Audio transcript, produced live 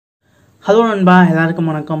Hello நண்பா எல்லாருக்கும்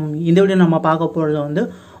வணக்கம். இந்த வீடியோ நம்ம பார்க்க போறது வந்து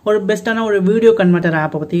ஒரு பெஸ்டான ஒரு வீடியோ கன்வர்ட்டர்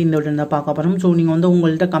ஆப் பத்தி இந்த வீடியோல பார்க்க போறோம். சோ நீங்க வந்து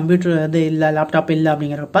உங்கள்ட்ட கம்ப்யூட்டர் இல்ல லேப்டாப் இல்ல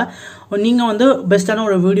அப்படிங்கறப்ப நீங்க வந்து பெஸ்டான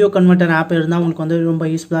ஒரு வீடியோ கன்வர்ட்டர் ஆப் இருந்தா உங்களுக்கு வந்து ரொம்ப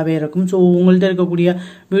யூஸ்ஃபுல்லாவே இருக்கும். சோ உங்கள்ட்ட இருக்கக்கூடிய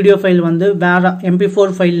வீடியோ ஃபைல் வந்து வேற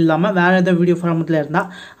MP4 ஃபைல் இல்லாம வேற ஏதாவது வீடியோ ஃபார்மட்ல இருந்தா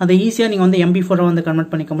அதை ஈஸியா நீங்க வந்து MP4 வந்து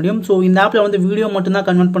கன்வர்ட் பண்ணிக்க முடியும். சோ இந்த ஆப்ல வந்து வீடியோ மட்டும் தான்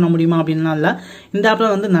கன்வர்ட் பண்ண முடியுமா அப்படினா இல்ல. இந்த ஆப்ல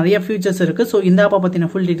வந்து நிறைய ஃபீச்சர்ஸ் இருக்கு. சோ இந்த ஆப்பை பத்தின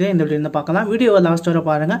ஃபுல் டீடைல் இந்த வீடியோல பார்க்கலாம். வீடியோவை லாஸ்ட் வரை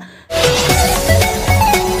பாருங்க.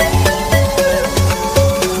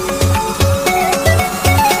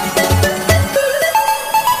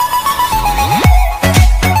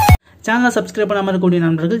 சேனலை சப்ஸ்கிரைப் பண்ணாம இருக்கக்கூடிய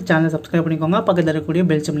நண்பர்கள் சேனலை சப்ஸ்கிரைப் பண்ணிக்கோங்க. பக்கத்துல இருக்கக்கூடிய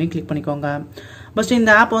பெல் சிம்பலையும் கிளிக் பண்ணிக்கோங்க. ஃபர்ஸ்ட்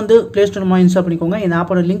இந்த ஆப் வந்து Play Store மூலமா இன்ஸ்டால் பண்ணிக்கோங்க. இந்த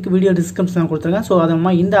ஆப்போட லிங்க் வீடியோ டிஸ்கிரிப்ஷன்ல கொடுத்திருக்கேன். சோ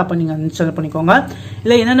அதனால இந்த ஆப்பை நீங்க இன்ஸ்டால் பண்ணிக்கோங்க.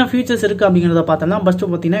 இல்ல என்னென்ன ஃபீச்சர்ஸ் இருக்கு அப்படிங்கறத பார்த்தலாம். ஃபர்ஸ்ட்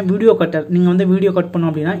பாத்தீங்கன்னா வீடியோ கட்டர். நீங்க வந்து வீடியோ கட் பண்ணனும்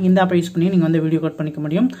அப்படினா இந்த ஆப்பை யூஸ் பண்ணி நீங்க வந்து வீடியோ கட் பண்ணிக்க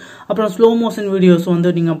முடியும். அப்புறம் ஸ்லோ மோஷன் வீடியோஸ்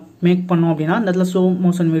வந்து நீங்க மேக் பண்ணனும் அப்படினா இந்த ஸ்லோ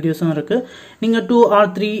மோஷன் வீடியோஸும் இருக்கு. நீங்க 2 or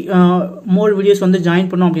 3 மோர் வீடியோஸ் வந்து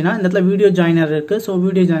ஜாயின் பண்ணனும் அப்படினா இந்த இடத்துல வீடியோ ஜாயினர் இருக்கு. சோ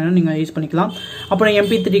வீடியோ ஜாயினர் நீங்க யூஸ் பண்ணிக்கலாம். அப்புறம்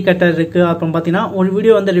MP3 கட்டர் இருக்கு. அப்புறம் பாத்தீங்கன்னா ஒரு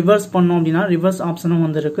வீடியோ வந்து ரிவர்ஸ் பண்ணனும் அப்படினா ரிவர்ஸ் ஆப்ஷனும்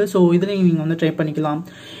வந்து இருக்கு. சோ இதுலயும் நீங்க வந்து ட்ரை பண்ணிக்கலாம்.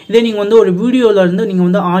 இதே நீங்க வந்து ஒரு வீடியோல இருந்து நீங்க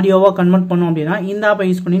வந்து ஆடியோவா கன்வர்ட் பண்ணனும் அப்படினா இந்த ஆப்பை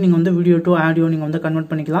யூஸ் பண்ணி நீங்க வந்து வீடியோ டு ஆடியோ நீங்க வந்து கன்வர்ட்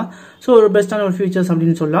பண்ணிக்கலாம். சோ ஒரு பெஸ்டான ஒரு ஃபீச்சர்ஸ்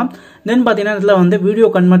அப்படினு சொல்லலாம். தென் பாத்தீங்கன்னா இதுல வந்து வீடியோ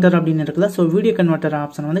கன்வர்ட்டர் அப்படினு இருக்குல. சோ வீடியோ கன்வர்ட்டர்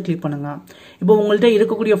ஆப்ஷன் வந்து கிளிக் பண்ணுங்க. இப்போ உங்கள்ட்ட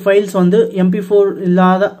இருக்கக்கூடிய ஃபைல்ஸ் வந்து MP4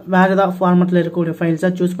 இல்லாத வேற ஏதாவது ஃபார்மட்ல இருக்கக்கூடிய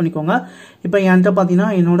ஃபைல்ஸா சூஸ் பண்ணிக்கோங்க. இப்போ என்கிட்ட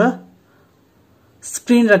பாத்தீங்கன்னா என்னோட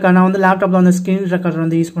ஸ்கிரீன் ரெக்கார்ட் நான் வந்து லேப்டாப்ல வந்து ஸ்கிரீன் ரெக்கார்டர்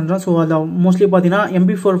வந்து யூஸ் பண்றேன். சோ அத மோஸ்ட்லி பாத்தீங்கன்னா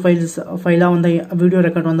MP4 ஃபைலா வந்து வீடியோ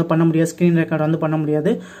ரெக்கார்ட் வந்து பண்ண முடியாது, ஸ்கிரீன் ரெக்கார்ட் வந்து பண்ண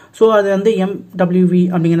முடியாது. சோ அது வந்து MWV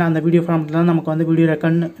அப்படிங்கிற அந்த வீடியோ ஃபார்மட்ல தான் நமக்கு வந்து வீடியோ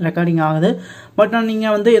ரெக்கார்டிங் ஆகுது. பட் நீங்க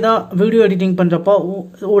வந்து ஏதா வீடியோ எடிட்டிங் பண்றப்போ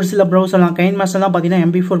ஒரு சில ப்ரௌசர்லாம் கைன்மாஸ்டர்லாம் பாத்தீங்கன்னா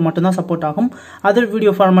MP4 மட்டும் தான் சப்போர்ட் ஆகும். அதர்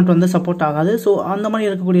வீடியோ ஃபார்மட் வந்து சப்போர்ட் ஆகாது. சோ அந்த மாதிரி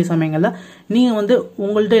இருக்கக்கூடிய சமயங்கள்ல நீங்க வந்து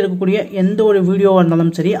உங்கள்ட்ட இருக்கக்கூடிய எந்த ஒரு வீடியோவா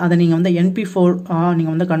இருந்தாலும் சரி அதை நீங்க வந்து MP4 நீங்க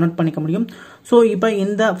வந்து கன்வர்ட் பண்ணிக்க முடியும். சோ இப்போ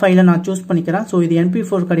இந்த ஃபைலை நான் சூஸ் பண்ணிக்கிறேன். சோ இது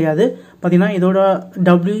MP4 கிடையாது. பாத்தீங்கன்னா இதோட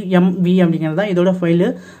WMV அப்படிங்கறதா இதோட ஃபைல்.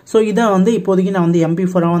 சோ இத வந்து இப்போதைக்கு நான் வந்து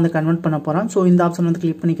MP4 வந்து கன்வர்ட் பண்ண போறேன். சோ இந்த ஆப்ஷன் வந்து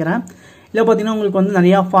கிளிக் பண்ணிக்கிறேன். இல்ல பாத்தீங்கன்னா உங்களுக்கு வந்து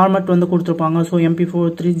நிறைய ஃபார்மட் வந்து கொடுத்திருப்பாங்க. சோ MP4,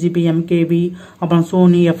 3GB, MKB, அப்புறம்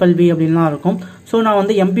Sony, FLV அப்படிலாம் இருக்கும். சோ நான்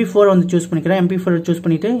வந்து MP4 வந்து சூஸ் பண்ணிக்கிறேன். MP4 சூஸ்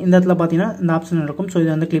பண்ணிட்டு இந்த இடத்துல பாத்தீங்கன்னா இந்த ஆப்ஷன் இருக்கும். சோ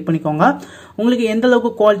இதை வந்து கிளிக் பண்ணிக்கோங்க. உங்களுக்கு எந்த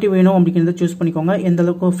அளவுக்கு குவாலிட்டி வேணும் அப்படிங்கறத சூஸ் பண்ணிக்கோங்க. எந்த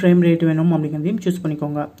அளவுக்கு ஃப்ரேம் ரேட் வேணும் அப்படிங்கறதையும் சூஸ்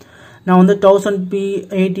பண்ணிக்கோங்க. நான் வந்து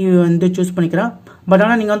 1080 வந்து சூஸ் பண்ணிக்கிறேன். பட்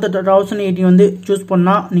ஆனா நீங்க வந்து 1080 வந்து சூஸ்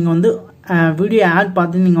பண்ணா நீங்க வந்து வீடியோ ஆட்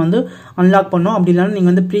பார்த்து நீங்க வந்து அன்லாக் பண்ணணும். அப்படி இல்லைன்னா நீங்க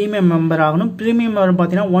வந்து பிரீமியம் மெம்பர் ஆகணும். பிரீமியம் மெம்பர்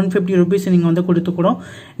பார்த்தீங்கன்னா 150 rupees நீங்க வந்து கொடுத்து கூட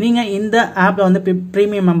நீங்க இந்த ஆப்ல வந்து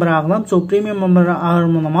பிரீமியம் மெம்பர் ஆகலாம். ஸோ பிரீமியம் மெம்பர் ஆகிற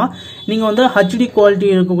மூலமா நீங்க வந்து HD குவாலிட்டி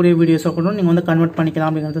இருக்கக்கூடிய வீடியோஸை கூட நீங்க வந்து கன்வெர்ட்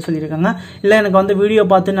பண்ணிக்கலாம் அப்படிங்கறத சொல்லியிருக்காங்க. இல்லை எனக்கு வந்து வீடியோ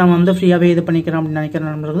பார்த்து நான் வந்து ஃப்ரீயாவே இது பண்ணிக்கிறேன் அப்படின்னு நினைக்கிற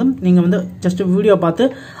நண்பர்களும் நீங்க வந்து ஜஸ்ட் வீடியோ பார்த்து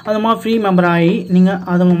அது மாதிரி ஃப்ரீ மெம்பர் ஆகி நீங்க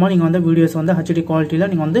அது மூலமா நீங்க வந்து வீடியோஸ் வந்து HD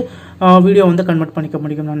குவாலிட்டியில நீங்க வந்து வீடியோ வந்து கன்வெர்ட் பண்ணிக்க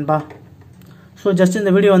முடியும் நண்பா. ஸோ ஜஸ்ட்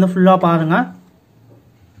இந்த வீடியோ வந்து ஃபுல்லாக பாருங்க.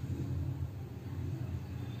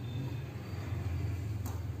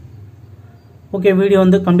 ஓகே வீடியோ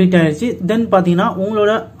வந்து கம்ப்ளீட் ஆயிடுச்சு. தென் பார்த்தீங்கன்னா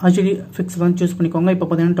உங்களோட HD ஃபிக்ஸ் வந்து சூஸ் பண்ணிக்கோங்க. இப்போ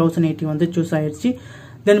பார்த்தீங்கன்னா 1080 வந்து சூஸ் ஆயிடுச்சு.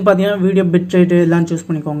 தென் பார்த்தீங்கன்னா வீடியோ பிட் ரேட் எல்லாம் சூஸ்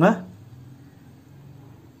பண்ணிக்கோங்க.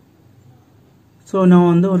 ஸோ நான்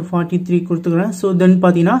வந்து ஒரு 43 கொடுத்துக்கிறேன். ஸோ தென்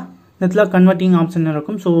பார்த்தீங்கன்னா இதில் கன்வெர்ட்டிங் ஆப்ஷன்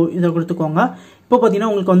இருக்கும். ஸோ இதை கொடுத்துக்கோங்க. இப்போ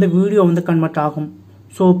பார்த்தீங்கன்னா உங்களுக்கு வந்து வீடியோ வந்து கன்வெர்ட் ஆகும்.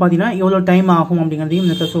 ஸோ பார்த்தீங்கன்னா எவ்வளோ டைம் ஆகும் அப்படிங்கிறதையும்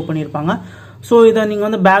இந்த ஷோ பண்ணியிருப்பாங்க. ஸோ இதை நீங்கள்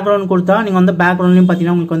வந்து பேக்ரவுண்ட் கொடுத்தா நீங்கள் வந்து பேக்ரவுண்ட்லையும்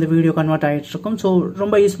பார்த்தீங்கன்னா உங்களுக்கு வந்து வீடியோ கன்வெர்ட் ஆகிட்டு இருக்கும். ஸோ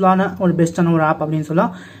ரொம்ப யூஸ்ஃபுல்லான ஒரு பெஸ்ட்டான ஒரு ஆப் அப்படின்னு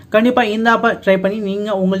சொல்லலாம். கண்டிப்பாக இந்த ஆப்பை ட்ரை பண்ணி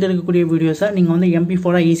நீங்கள் உங்கள்கிட்ட இருக்கக்கூடிய வீடியோஸை நீங்கள் வந்து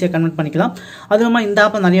MP4 ஈஸியாக கன்வெர்ட் பண்ணிக்கலாம். அது இல்லாமல் இந்த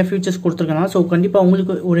ஆப்பை நிறைய ஃபீச்சர்ஸ் கொடுத்துருக்கனால ஸோ கண்டிப்பாக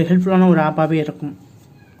உங்களுக்கு ஒரு ஹெல்ப்ஃபுல்லான ஒரு ஆப்பாகவே இருக்கும்.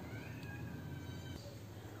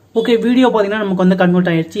 ஓகே வீடியோ பார்த்தீங்கன்னா நமக்கு வந்து கன்வெர்ட்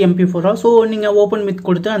ஆயிடுச்சு MP4. ஸோ நீங்கள் ஓப்பன் வித்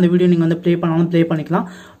கொடுத்து அந்த வீடியோ நீங்கள் வந்து ப்ளே பண்ணாலும் ப்ளே பண்ணிக்கலாம்.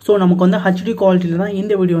 ஸோ நமக்கு வந்து HD குவாலிட்டியில் தான்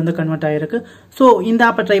இந்த வீடியோ வந்து கன்வெர்ட் ஆயிருக்கு. ஸோ இந்த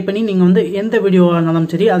ஆப்பை ட்ரை பண்ணி நீங்கள் வந்து எந்த வீடியோவாக இருந்தாலும்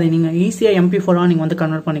சரி அதை நீங்கள் ஈஸியாக MP4 நீங்கள் வந்து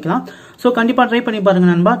கன்வெர்ட் பண்ணிக்கலாம். ஸோ கண்டிப்பாக ட்ரை பண்ணி பாருங்க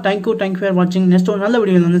நண்பா. தேங்க்யூ ஃபார் வாட்சிங். நெக்ஸ்ட் ஒரு நல்ல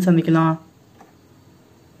வீடியோவில் வந்து சந்திக்கலாம்.